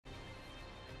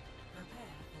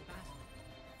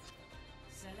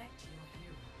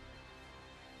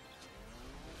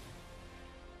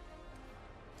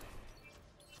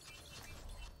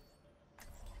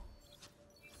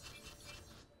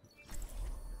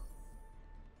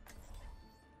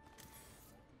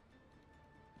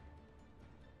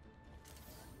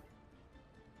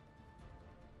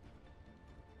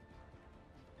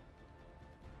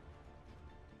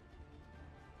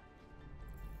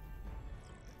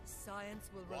Science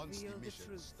will Once reveal the the mission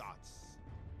truth. starts,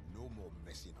 no more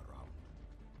messing around.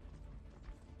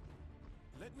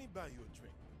 Let me buy you a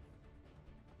drink.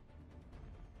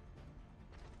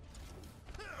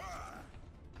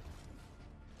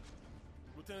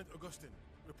 Lieutenant Augustine,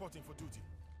 reporting for duty.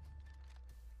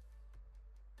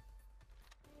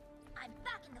 I'm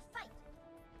back in the fight.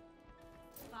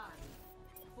 5,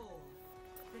 4,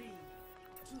 3,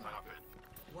 2,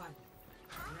 1.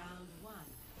 Round 1.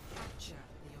 Capture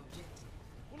the objective.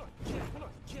 Hold on, get, hold on,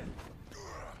 get.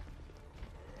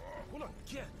 Hold on,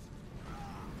 get.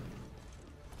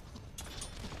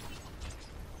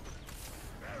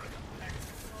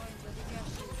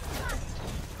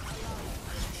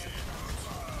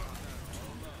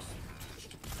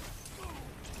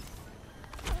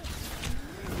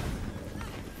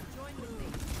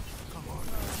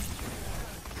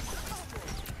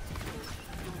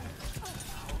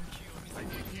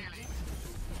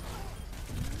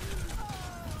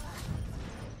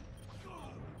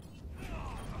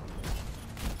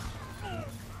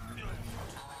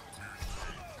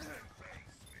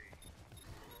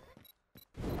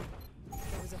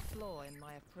 There was a flaw in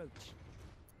my approach.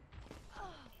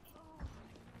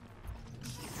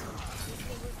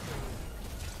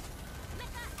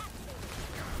 Mecha activated.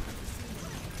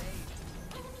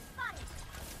 Enemy spotted.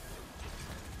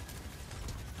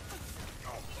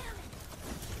 Damn it.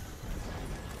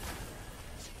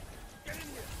 Get in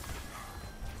here.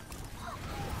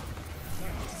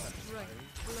 Strength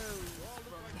flows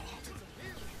from me.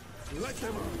 You like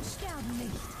them? Sterben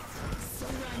nicht.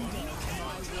 Surrender to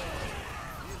my will.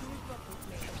 Group up with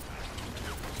me.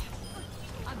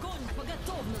 Огонь по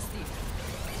готовности!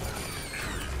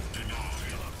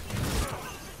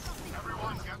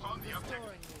 Everyone get on the objective.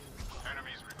 Restoring you.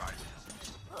 Enemies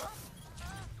revived.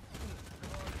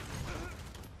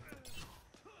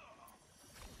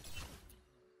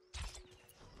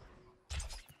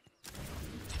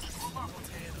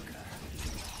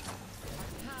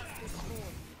 Pass this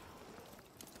forward.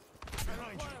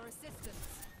 Require assistance.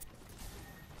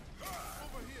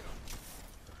 Over here.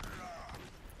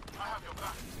 I have your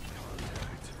back.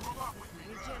 Move up with me.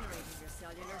 Regenerating your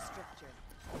cellular structure.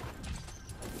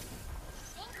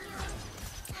 Thank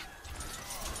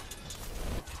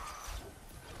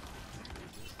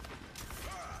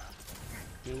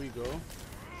you. Here we go.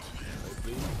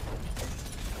 Okay.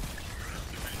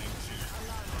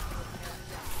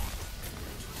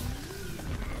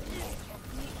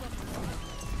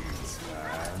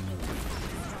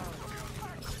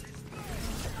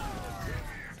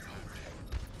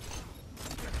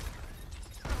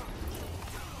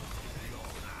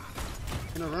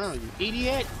 Turn around, you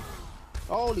idiot!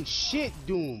 Holy shit,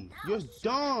 Doom! You're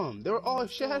dumb! They're all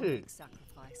shattered!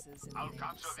 Sacrifices in I'll the name of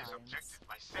capture this science. objective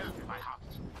myself if I have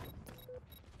to.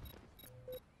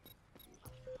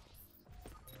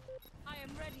 I am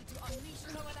ready to unleash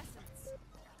coalescence.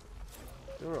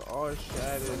 They were all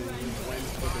shattered and you went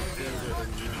for the finger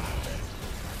and you...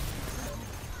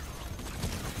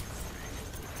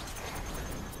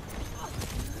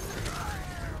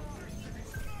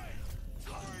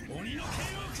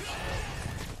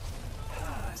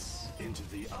 Pass into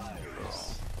the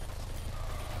iris.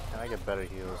 Can I get better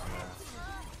heals, man?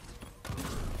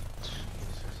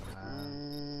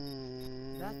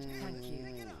 That, thank you.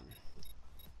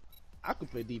 I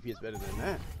could play DPS better than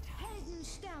that. Helden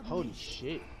sterben Holy nicht.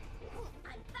 shit.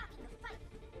 I'm back in the fight.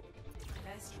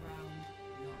 Best round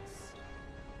lost.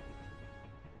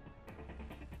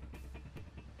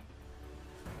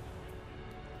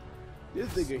 This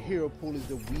nigga hero pool is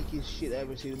the weakest shit I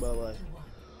ever seen in my life.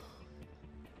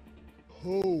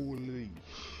 Holy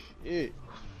shit.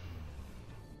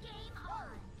 Game on.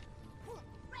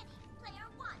 Ready, player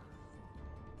one.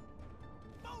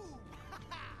 Boom!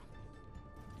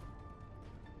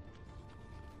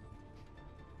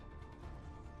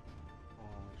 Oh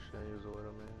shit, he was a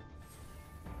little man.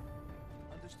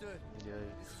 Understood. Yeah.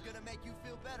 This is gonna make you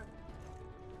feel better.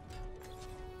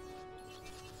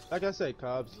 Like I said,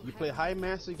 Cobbs, you play high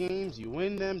master games, you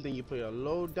win them, then you play a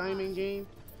low diamond game,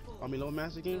 low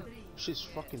master game, shit's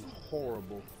fucking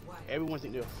horrible. Everyone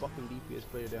think they're a fucking DPS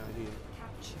player down here.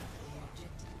 Capture the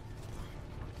objective.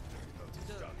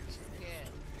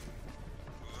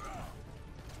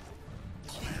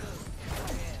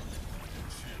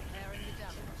 Airing the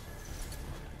damage.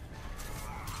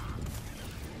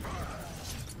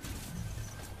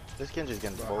 This Genji's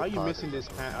getting Bro, full how you potted. missing this?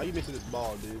 How you missing this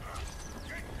ball, dude?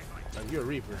 Like you're a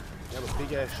Reaper. You have a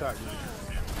big ass shotgun.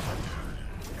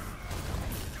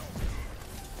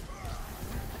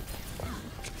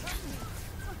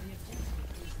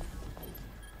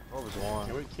 What was one?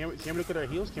 Can we look at our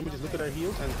heals? Can we just look at our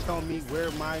heals and tell me where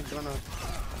am I gonna,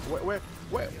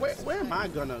 where am I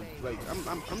gonna, like, I'm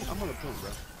on the point,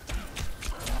 bro.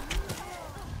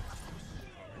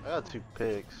 I got 2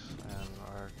 picks and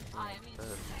our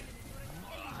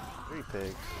 3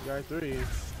 picks. You got 3.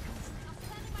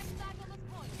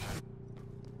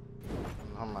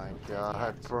 Oh my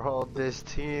god, bro, this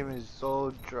team is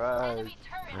so trash.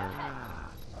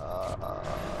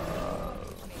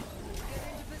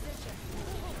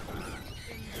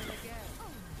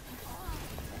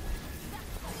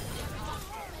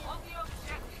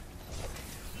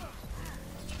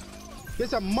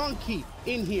 There's a monkey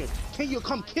in here. Can you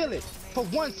come kill it for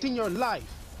once in your life?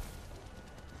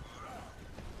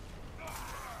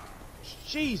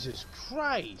 Jesus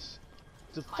Christ.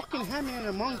 It's a fucking hammer and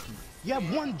a monkey. You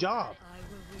have one job.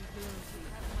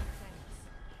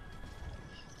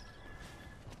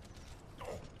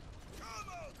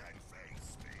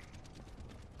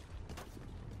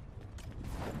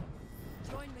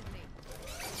 Join with me.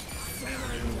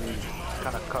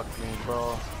 Kinda cucked me,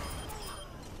 bro.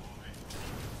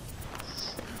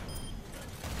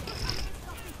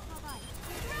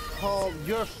 Oh,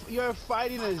 you're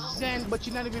fighting a Zen, but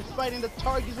you're not even fighting the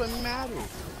targets what matters.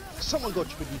 Someone go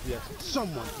triple DPS.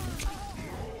 Someone.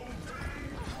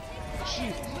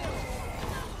 Jeez.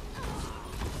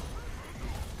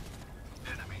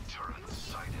 Enemy turret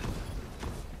sighted.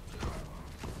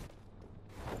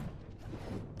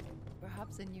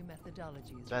 Perhaps a new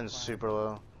methodology is Zen's required. super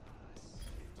low.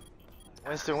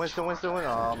 Winston.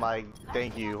 Oh my,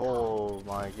 thank you. Oh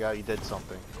my god, you did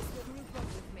something. Group up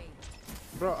with me.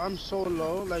 Bro, I'm so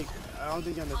low, like, I don't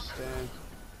think you understand.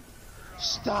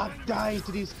 Stop dying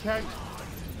to these characters.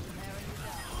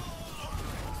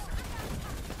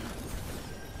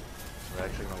 We're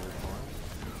actually gonna lose more.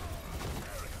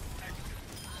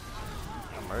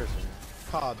 I'm mercy.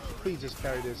 Cobb, please just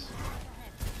carry this.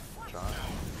 John.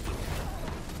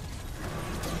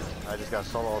 I just got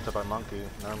solo ulted by mOnKeY.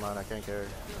 Never mind, I can't carry.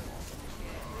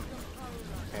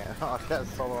 Can't. I got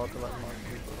solo ulted by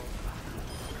mOnKeY.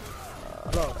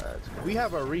 Bro, we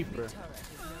have a Reaper.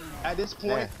 At this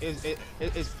point, it's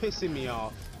pissing me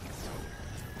off.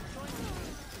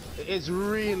 It's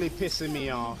really pissing me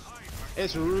off.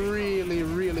 It's really,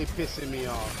 really pissing me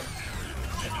off.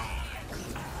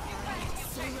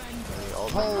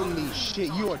 Holy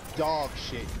shit, you are dog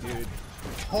shit, dude.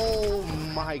 Oh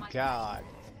my god.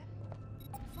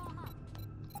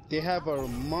 They have a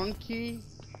mOnKeY,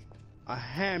 a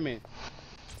Hammond.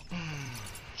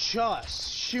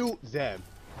 Just shoot them.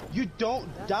 You don't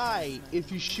die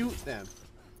if you shoot them.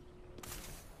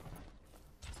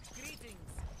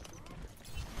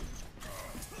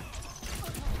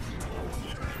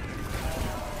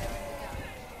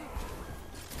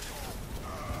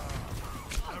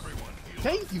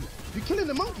 Thank you. You're killing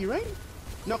the monkey, right?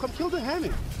 Now come kill the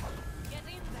Hammond.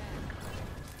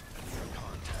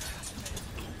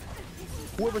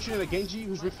 Whoever shooting a Genji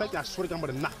who's reflecting, I swear to God, I'm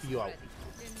gonna knock you out.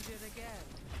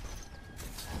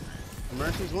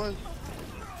 Mercy's one.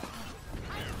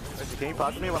 Can you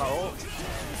pocket me when I ult?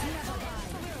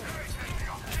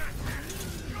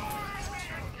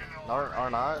 Or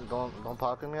not? Don't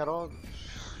pocket me at all.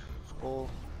 It's cool.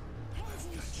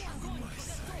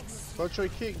 Fuck your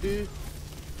kick, dude.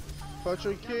 Fuck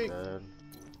your kick. Dead.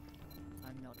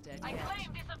 I'm not dead I yet.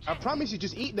 claim this objective. I promise you,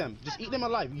 just eat them. Just eat them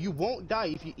alive. You won't die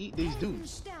if you eat these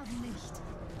dudes. Sterben nicht.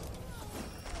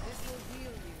 This will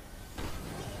heal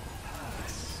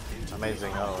you.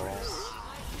 Amazing. Oh.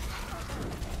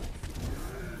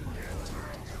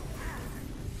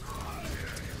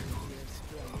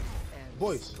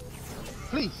 Boys,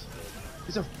 please.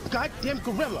 It's a goddamn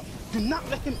gorilla. Do not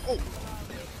let him ult.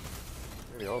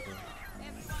 Really open.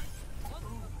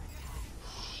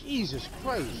 Jesus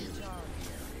Christ.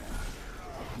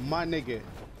 My nigga.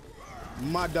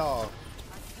 My dog.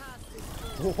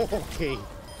 Okay. Your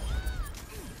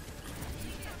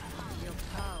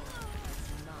power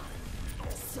is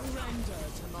mine. Surrender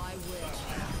to my will.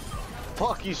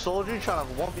 Fuck you, soldier. You trying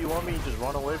to 1v1 me? You just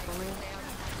run away from me? I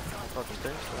don't fucking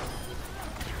think so.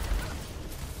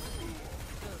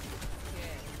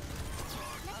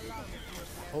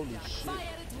 Holy shit. Fire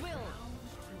at will.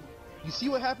 You see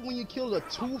what happened when you killed a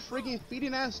 2 friggin'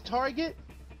 feeding ass target?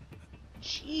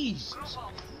 Jesus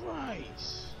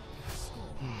Christ.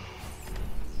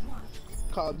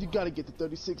 Cobb, you gotta get the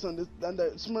 36 on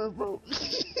that Smurf, bro.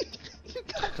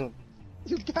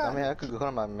 you got I mean, I could go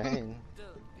to my main.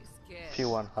 Don't be scared.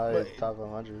 P1 high, But- top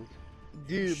 100.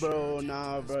 Dude, bro,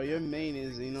 nah, bro. Your main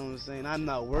is, you know what I'm saying? I'm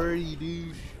not worried,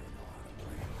 dude.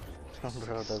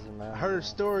 Bro, it doesn't matter. I heard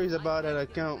stories about that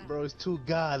account, bro. It's too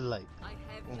godlike. I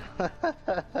have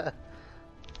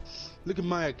Look at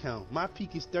my account. My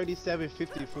peak is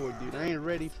 3754, dude. I ain't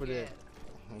ready for that.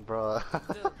 Bro.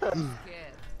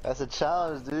 That's a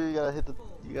challenge, dude.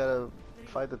 You gotta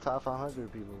fight the top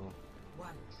 500 people.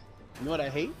 You know what I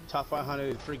hate? Top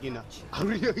 500 is freaking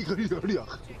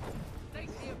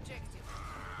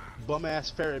bum ass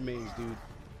ferret mains, dude.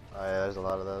 Oh yeah, there's a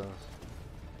lot of those.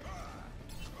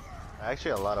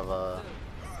 Actually, a lot of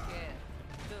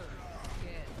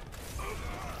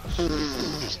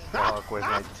fuck, where's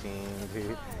my team,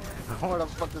 dude? Where the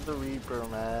fuck is the Reaper,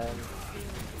 man?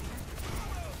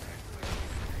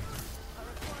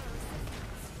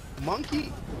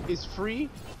 mOnKeY is free.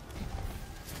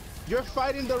 You're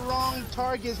fighting the wrong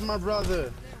targets, my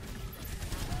brother.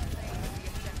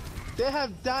 They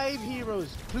have dive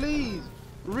heroes. Please,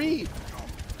 read.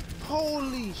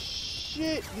 Holy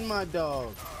shit, my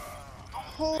dog.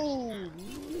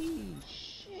 Holy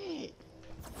shit.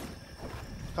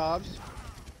 Cobbs?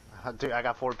 Dude, I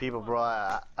got 4 people, bro.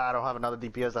 I don't have another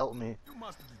DPS to help me.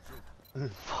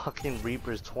 Fucking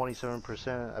Reaper's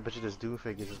 27%. I bet you this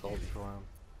Doomfig gets his ulti for him.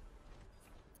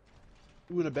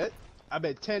 You wanna bet? I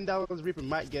bet $10 Reaper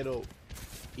might get ult.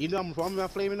 Even though I'm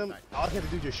not flaming them, all I have to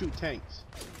do is just shoot tanks.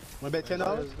 Wanna bet $10?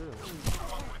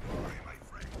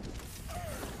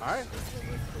 Alright.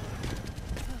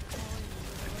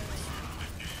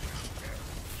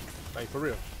 Like, for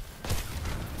real.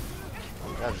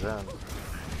 That's them.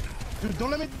 Dude, don't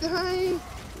let me die!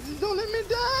 Don't let me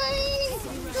die!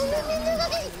 Don't let me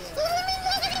die! Don't let me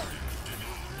die!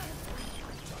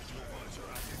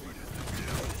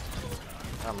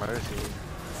 Not mercy.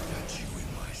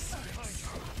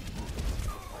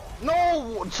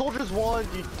 No! Soldiers won!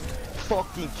 You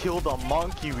fucking killed a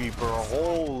mOnKeY Reaper.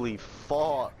 Holy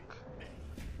fuck.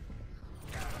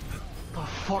 The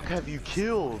fuck have you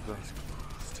killed?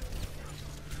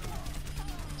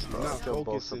 Not Kill both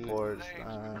focusing. supports.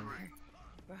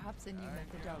 Perhaps a new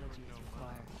methodology is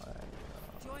required.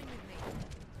 Join with me.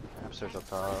 Hamsters up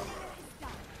top.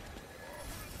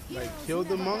 Like, kill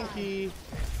the mOnKeY.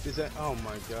 Is that? Oh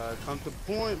my god! Come to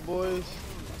point, boys.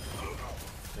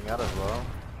 They got us low.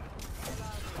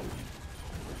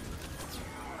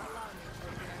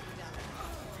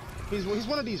 He's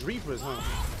one of these Reapers, huh?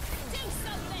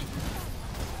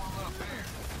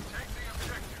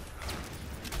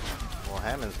 Well,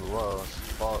 Hammond's low as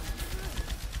fuck.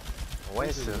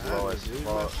 Winston's low as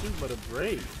fuck. Shoot but a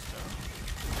break.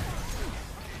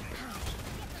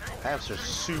 Hamster's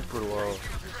super low.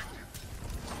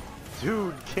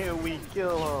 Dude, can we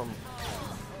kill him?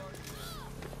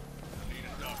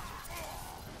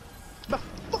 Nah,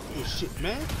 fuck this shit,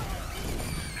 man.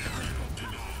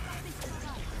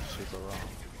 Super low.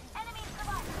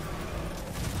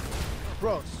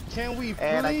 Bro, can we please?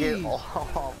 And I get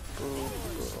oh, boo,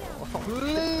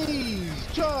 Please,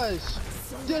 Josh.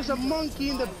 There's a mOnKeY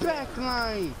in the back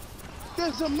line.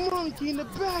 There's a mOnKeY in the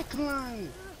back line.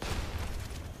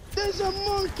 There's a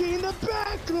mOnKey in the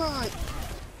back line.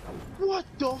 What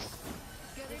the f?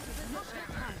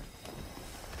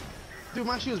 Dude,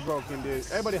 my shit's broken, dude.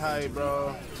 Everybody hide,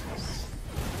 bro.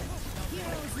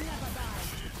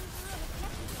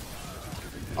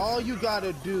 All you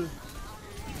gotta do.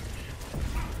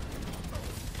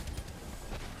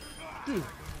 Dude.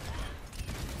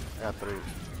 I got 3.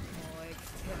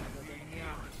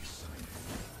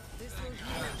 This will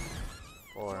heal.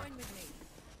 4. Join with me.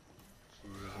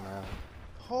 Jesus, man.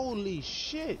 Holy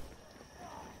shit.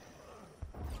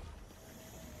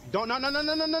 Don't no.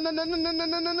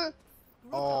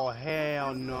 Oh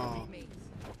hell no.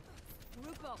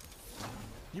 Group up.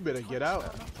 You better get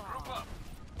out.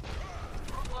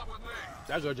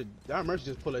 That girl that mercy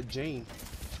just pulled a Jane.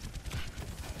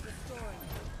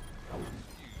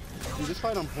 Dude, this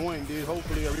fight on point, dude.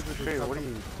 Hopefully a Reaper Hey, what are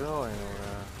you doing over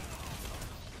there?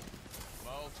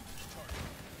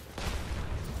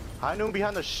 High noon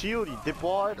behind the shield, you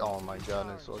dipwad. Oh my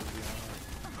goodness.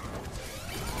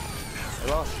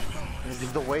 Hello?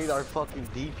 The way our fucking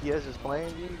DPS is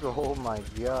playing, dude. Oh my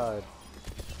god.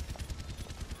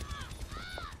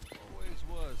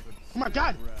 Oh my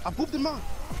god! I booped him up!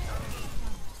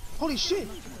 Holy shit!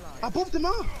 I booped him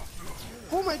up!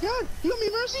 Oh my god! Heal me,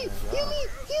 Mercy! Heal me!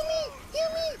 Heal me!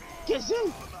 Heal me! Get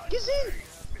in! Get in!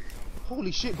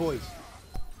 Holy shit, boys!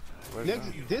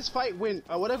 Next, this fight win.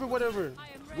 Whatever.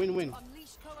 Win.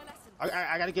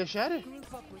 I gotta get shattered.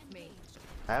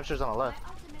 Hamster's on the left.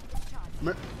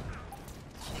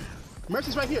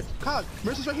 Mercy's right here. Cog.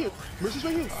 Mercy's right here. Mercy's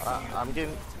right here. I'm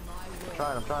getting.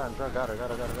 I'm trying. Got her.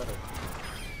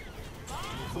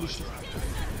 Holy shit.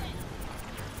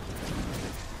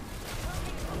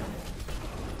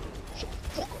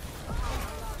 Fuck.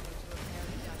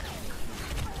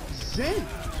 Zen!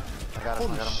 I got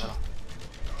him.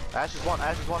 Ash is one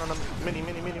on the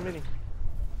mini.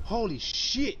 Holy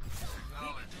shit!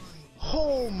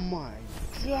 Oh my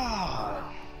god!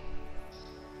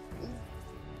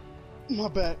 My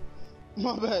bad.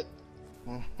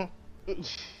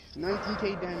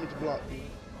 19k damage block, dude.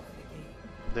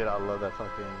 Dude, I love that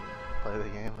fucking play of the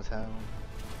game. What's happening?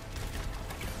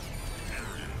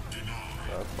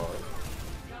 That's hard.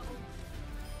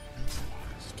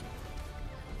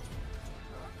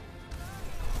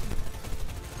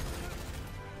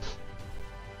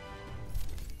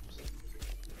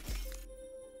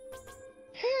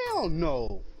 Hell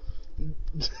no!